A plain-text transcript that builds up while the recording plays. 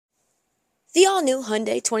The all-new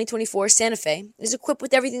Hyundai 2024 Santa Fe is equipped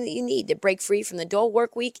with everything that you need to break free from the dull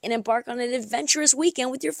work week and embark on an adventurous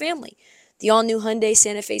weekend with your family. The all-new Hyundai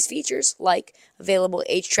Santa Fe's features, like available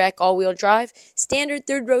H-Track all-wheel drive, standard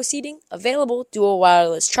third-row seating, available dual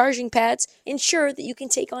wireless charging pads, ensure that you can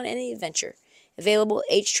take on any adventure. Available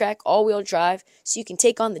H-Track all-wheel drive so you can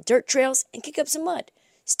take on the dirt trails and kick up some mud.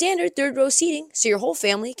 Standard third-row seating so your whole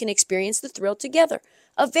family can experience the thrill together.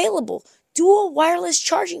 Available dual wireless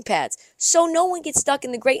charging pads so no one gets stuck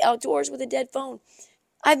in the great outdoors with a dead phone.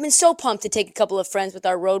 I've been so pumped to take a couple of friends with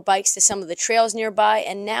our road bikes to some of the trails nearby,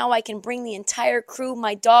 and now I can bring the entire crew,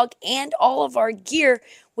 my dog, and all of our gear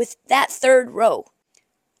with that third row.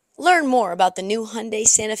 Learn more about the new Hyundai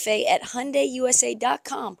Santa Fe at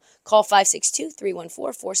HyundaiUSA.com. Call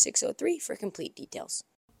 562-314-4603 for complete details.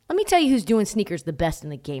 Let me tell you who's doing sneakers the best in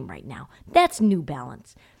the game right now. That's New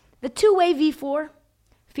Balance. The two-way V4,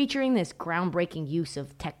 featuring this groundbreaking use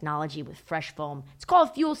of technology with fresh foam. It's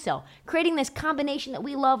called Fuel Cell, creating this combination that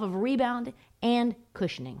we love of rebound and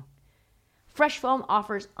cushioning. Fresh foam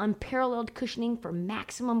offers unparalleled cushioning for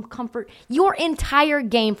maximum comfort your entire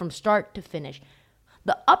game from start to finish.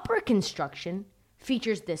 The upper construction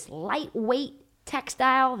features this lightweight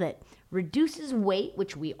textile that reduces weight,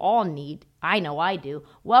 which we all need, I know I do,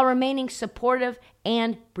 while remaining supportive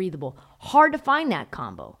and breathable. Hard to find that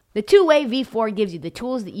combo. The two-way V4 gives you the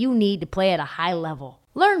tools that you need to play at a high level.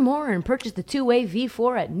 Learn more and purchase the two-way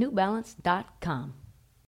V4 at newbalance.com.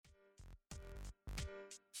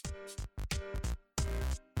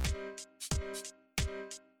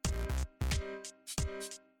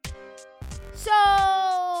 So,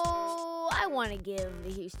 I want to give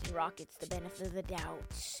the Houston Rockets the benefit of the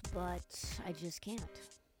doubt, but I just can't.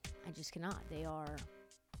 I just cannot. They are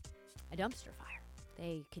a dumpster fire.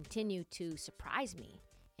 They continue to surprise me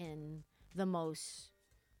in the most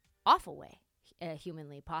awful way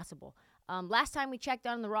humanly possible. Last time we checked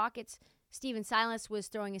on the Rockets, Steven Silas was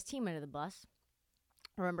throwing his team under the bus.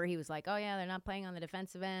 Remember, he was like, oh, yeah, they're not playing on the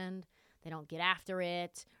defensive end. They don't get after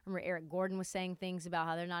it. Remember, Eric Gordon was saying things about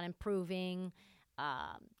how they're not improving.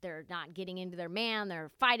 They're not getting into their man. They're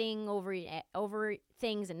fighting over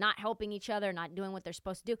things and not helping each other, not doing what they're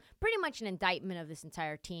supposed to do. Pretty much an indictment of this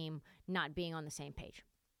entire team not being on the same page.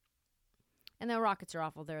 And the Rockets are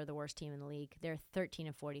awful. They're the worst team in the league. They're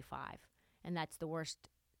 13-45, and that's the worst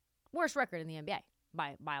record in the NBA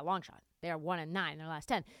by a long shot. They are 1-9 in their last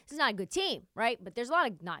 10. This is not a good team, right? But there's a lot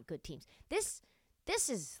of not good teams. This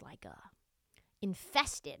is like a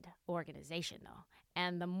infested organization, though.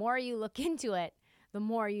 And the more you look into it, the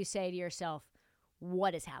more you say to yourself,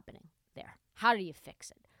 what is happening there? How do you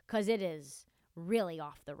fix it? Because it is really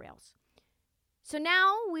off the rails. So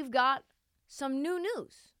now we've got some new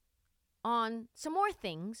news on some more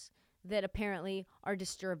things that apparently are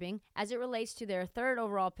disturbing as it relates to their third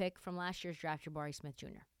overall pick from last year's draft, Jabari Smith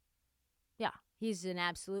Jr. Yeah, he's an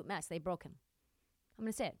absolute mess. They broke him. I'm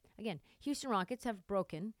going to say it again. Houston Rockets have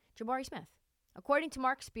broken Jabari Smith. According to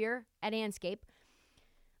Mark Spear at Anscape,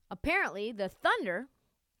 apparently the Thunder,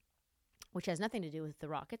 which has nothing to do with the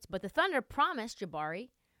Rockets, but the Thunder promised Jabari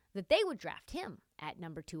that they would draft him at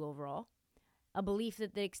number 2 overall, a belief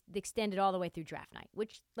that they extended all the way through draft night,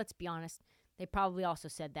 which, let's be honest, they probably also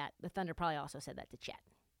said that. The Thunder probably also said that to Chet.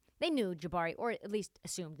 They knew Jabari, or at least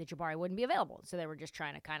assumed that Jabari wouldn't be available, so they were just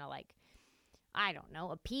trying to kind of like, I don't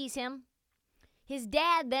know, appease him. His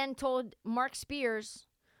dad then told Mark Spears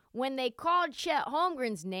when they called Chet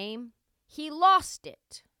Holmgren's name, he lost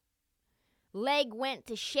it. Leg went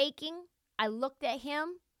to shaking. I looked at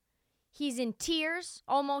him. He's in tears,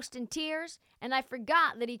 almost in tears, and I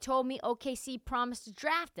forgot that he told me OKC promised to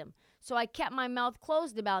draft him. So I kept my mouth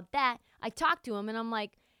closed about that. I talked to him, and I'm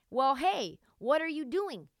like, well, hey, what are you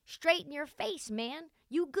doing? Straighten your face, man.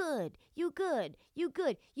 You good. You good. You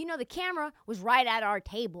good. You know, the camera was right at our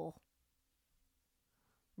table.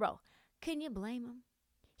 Bro, can you blame him?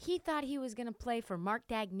 He thought he was going to play for Mark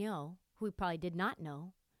Daigneault, who he probably did not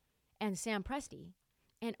know, and Sam Presti,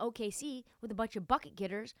 and OKC with a bunch of bucket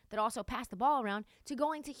getters that also pass the ball around, to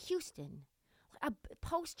going to Houston. A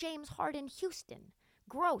post-James Harden Houston.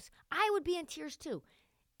 Gross. I would be in tears too.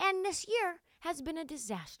 And this year has been a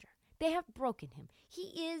disaster. They have broken him.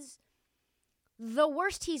 He is the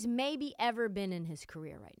worst he's maybe ever been in his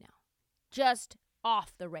career right now. Just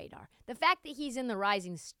off the radar. The fact that he's in the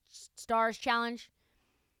Rising Stars Challenge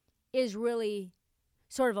is really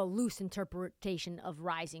sort of a loose interpretation of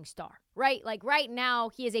rising star, right? Like right now,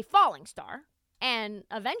 he is a falling star, and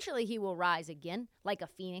eventually he will rise again, like a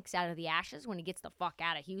phoenix out of the ashes when he gets the fuck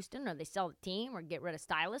out of Houston, or they sell the team, or get rid of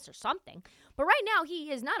Stylus or something. But right now,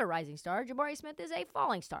 he is not a rising star. Jabari Smith is a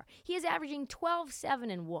falling star. He is averaging 12,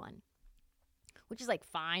 7, and 1, which is like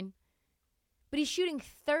fine. but he's shooting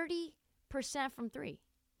 30% from three,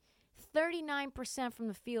 39% from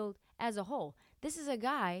the field as a whole. This is a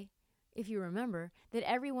guy, if you remember, that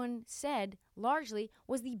everyone said largely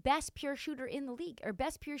was the best pure shooter in the league, or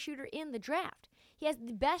best pure shooter in the draft. He has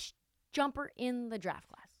the best jumper in the draft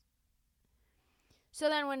class. So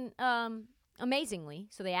then when, amazingly,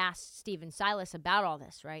 so they asked Stephen Silas about all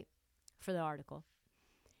this, right, for the article.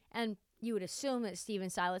 And you would assume that Stephen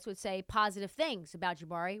Silas would say positive things about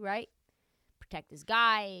Jabari, right? Protect his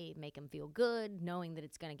guy, make him feel good, knowing that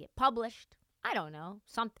it's going to get published. I don't know.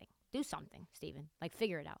 Something. Do something, Stephen. Like,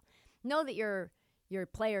 figure it out. Know that your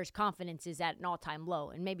player's confidence is at an all-time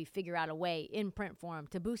low, and maybe figure out a way in print form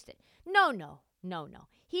to boost it. No.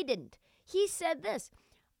 He didn't. He said this.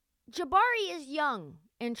 Jabari is young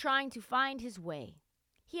and trying to find his way.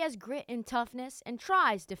 He has grit and toughness and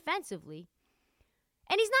tries defensively.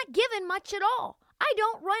 And he's not given much at all. I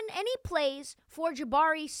don't run any plays for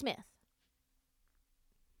Jabari Smith.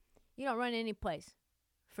 You don't run any plays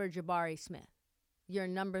for Jabari Smith. Your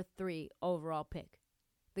number 3 overall pick.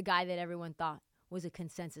 The guy that everyone thought was a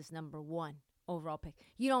consensus number 1 overall pick.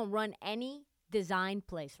 You don't run any design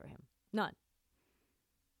plays for him. None.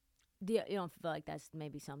 You don't feel like that's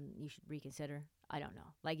maybe something you should reconsider? I don't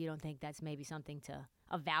know. Like, you don't think that's maybe something to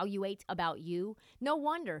evaluate about you? No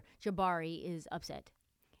wonder Jabari is upset.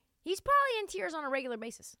 He's probably in tears on a regular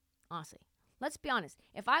basis, honestly. Let's be honest.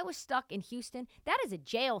 If I was stuck in Houston, that is a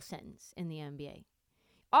jail sentence in the NBA.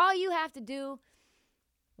 All you have to do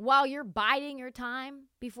while you're biding your time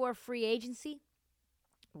before free agency,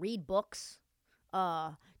 read books,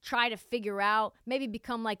 try to figure out, maybe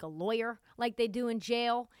become like a lawyer like they do in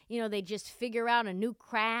jail. You know, they just figure out a new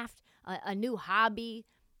craft, a new hobby,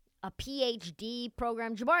 a PhD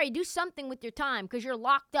program. Jabari, do something with your time because you're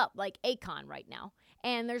locked up like Akon right now.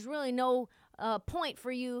 And there's really no point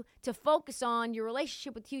for you to focus on your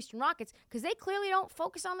relationship with the Houston Rockets because they clearly don't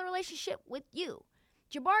focus on the relationship with you.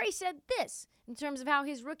 Jabari said this in terms of how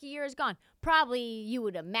his rookie year has gone. Probably you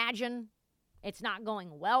would imagine it's not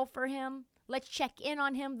going well for him. Let's check in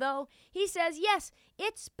on him, though. He says, yes,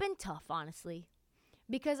 it's been tough, honestly,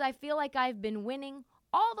 because I feel like I've been winning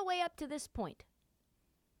all the way up to this point.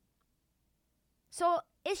 So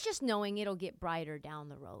it's just knowing it'll get brighter down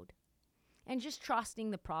the road and just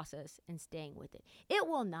trusting the process and staying with it. It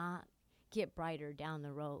will not get brighter down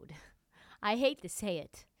the road. I hate to say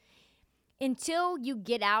it. Until you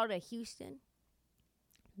get out of Houston,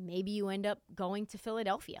 maybe you end up going to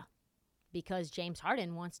Philadelphia because James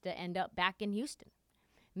Harden wants to end up back in Houston.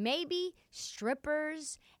 Maybe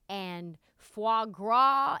strippers and foie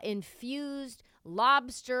gras infused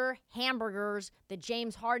lobster hamburgers that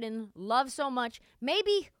James Harden loves so much.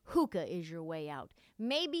 Maybe hookah is your way out.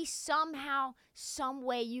 Maybe somehow, some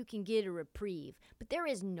way you can get a reprieve. But there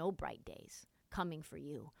is no bright days coming for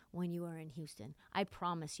you when you are in Houston. I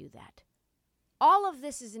promise you that. All of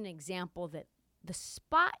this is an example that the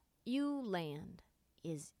spot you land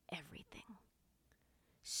is everything.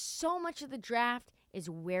 So much of the draft is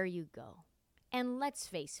where you go. And let's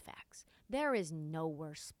face facts. There is no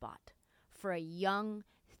worse spot for a young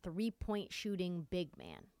three-point shooting big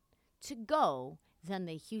man to go than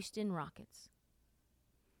the Houston Rockets.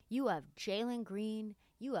 You have Jalen Green.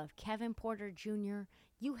 You have Kevin Porter Jr.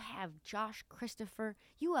 You have Josh Christopher.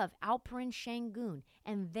 You have Alperen Şengün.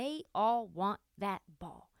 And they all want that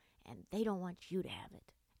ball. And they don't want you to have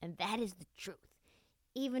it. And that is the truth.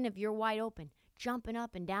 Even if you're wide open, jumping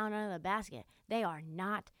up and down under the basket, they are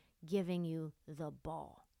not giving you the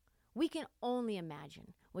ball. We can only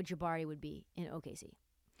imagine what Jabari would be in OKC.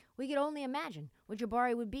 We could only imagine what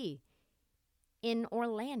Jabari would be in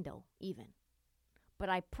Orlando even. But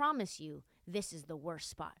I promise you, this is the worst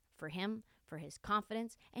spot for him, for his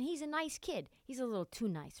confidence, and he's a nice kid. He's a little too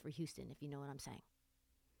nice for Houston, if you know what I'm saying.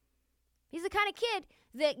 He's the kind of kid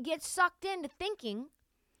that gets sucked into thinking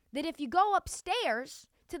that if you go upstairs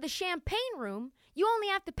to the champagne room, you only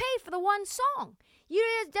have to pay for the one song. You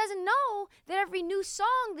doesn't know that every new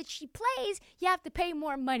song that she plays, you have to pay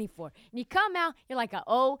more money for. And you come out, you're like,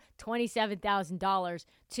 $27,000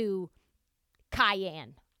 to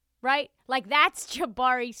Cayenne, right? Like, that's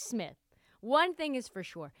Jabari Smith. One thing is for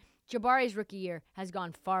sure. Jabari's rookie year has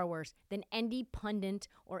gone far worse than any pundit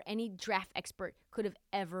or any draft expert could have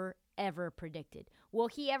ever predicted. Will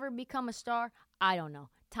he ever become a star? I don't know.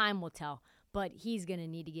 Time will tell. But he's going to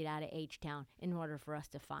need to get out of H-Town in order for us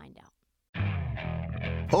to find out.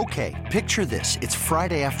 Okay, picture this. It's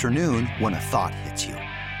Friday afternoon when a thought hits you.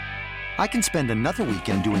 I can spend another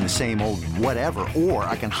weekend doing the same old whatever, or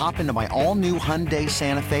I can hop into my all-new Hyundai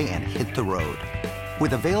Santa Fe and hit the road.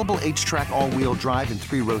 With available H-Track all-wheel drive and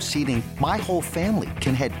 3-row seating, my whole family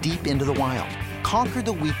can head deep into the wild. Conquer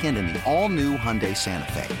the weekend in the all-new Hyundai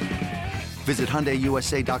Santa Fe. Visit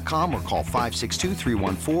HyundaiUSA.com or call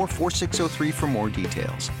 562-314-4603 for more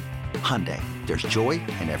details. Hyundai, there's joy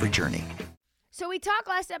in every journey. So we talked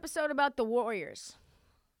last episode about the Warriors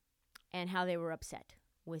and how they were upset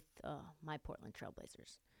with my Portland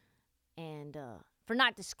Trailblazers. And for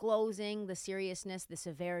not disclosing the seriousness, the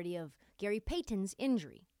severity of Gary Payton's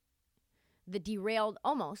injury. The derailed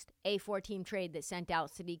almost a 4-team trade that sent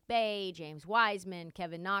out Sadiq Bey, James Wiseman,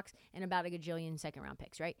 Kevin Knox, and about a gajillion second-round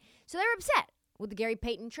picks, right? So they were upset with the Gary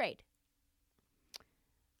Payton trade.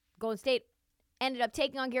 Golden State ended up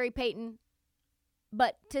taking on Gary Payton,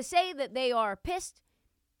 but to say that they are pissed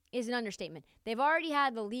is an understatement. They've already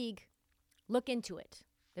had the league look into it.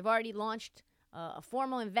 They've already launched a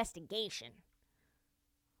formal investigation.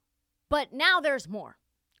 But now there's more.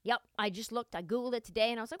 Yep, I just looked. I Googled it today,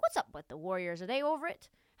 and I was like, what's up with the Warriors? Are they over it?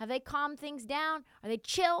 Have they calmed things down? Are they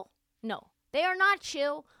chill? No, they are not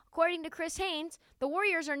chill. According to Chris Haynes, the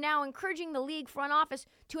Warriors are now encouraging the league front office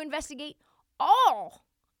to investigate all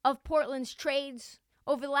of Portland's trades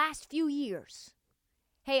over the last few years.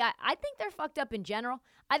 Hey, I think they're fucked up in general.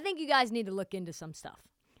 I think you guys need to look into some stuff.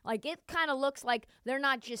 Like, it kind of looks like they're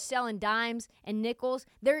not just selling dimes and nickels.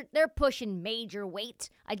 They're pushing major weight.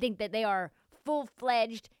 I think that they are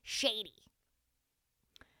full-fledged shady.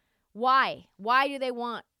 Why? Why do they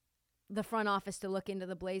want the front office to look into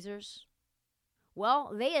the Blazers?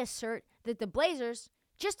 Well, they assert that the Blazers,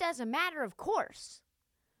 just as a matter of course,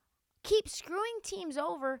 keep screwing teams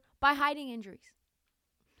over by hiding injuries.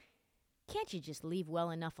 Can't you just leave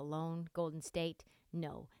well enough alone, Golden State?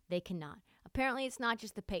 No, they cannot. Apparently, it's not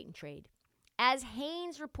just the Payton trade. As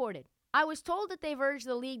Haynes reported, I was told that they've urged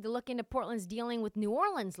the league to look into Portland's dealing with New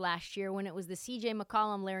Orleans last year when it was the C.J.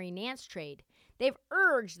 McCollum-Larry Nance trade. They've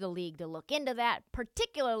urged the league to look into that,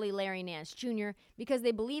 particularly Larry Nance Jr., because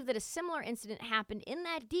they believe that a similar incident happened in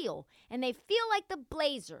that deal, and they feel like the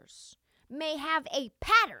Blazers may have a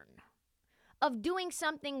pattern of doing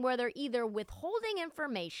something where they're either withholding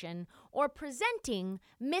information or presenting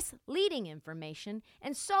misleading information,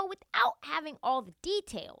 and so without having all the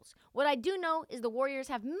details. What I do know is the Warriors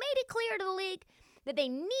have made it clear to the league that they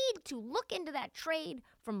need to look into that trade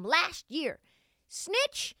from last year.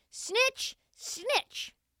 Snitch, snitch,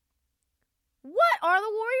 snitch. What are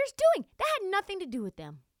the Warriors doing? That had nothing to do with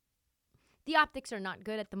them. The optics are not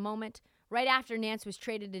good at the moment. Right after Nance was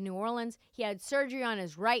traded to New Orleans, he had surgery on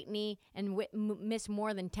his right knee and missed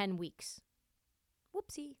more than 10 weeks.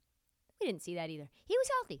 Whoopsie. We didn't see that either. He was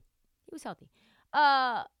healthy.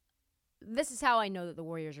 This is how I know that the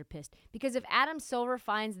Warriors are pissed. Because if Adam Silver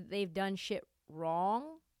finds that they've done shit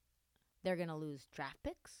wrong, they're going to lose draft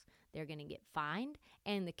picks. They're going to get fined.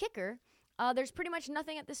 And the kicker, there's pretty much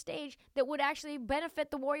nothing at this stage that would actually benefit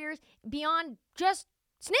the Warriors beyond just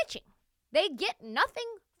snitching. They get nothing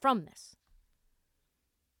from this.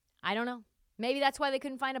 I don't know. Maybe that's why they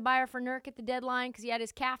couldn't find a buyer for Nurk at the deadline, because he had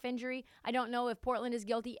his calf injury. I don't know if Portland is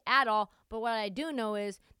guilty at all, but what I do know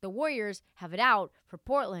is the Warriors have it out for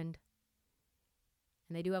Portland,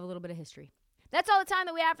 and they do have a little bit of history. That's all the time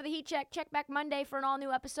that we have for the Heat Check. Check back Monday for an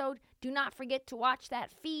all-new episode. Do not forget to watch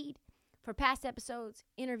that feed for past episodes,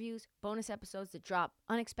 interviews, bonus episodes that drop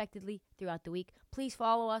unexpectedly throughout the week. Please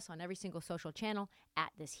follow us on every single social channel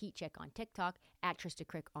at This Heat Check on TikTok, at Trista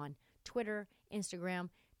Crick on Twitter, Instagram,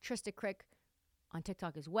 Trista Crick on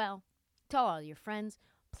TikTok as well. Tell all your friends.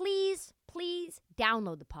 Please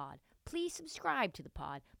download the pod. Please subscribe to the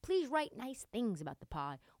pod. Please write nice things about the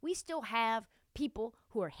pod. We still have people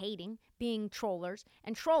who are hating, being trollers,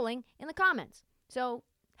 and trolling in the comments. So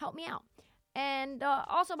help me out. And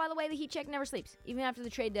also, by the way, the Heat Check never sleeps, even after the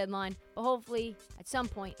trade deadline. But hopefully, at some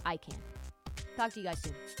point, I can. Talk to you guys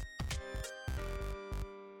soon.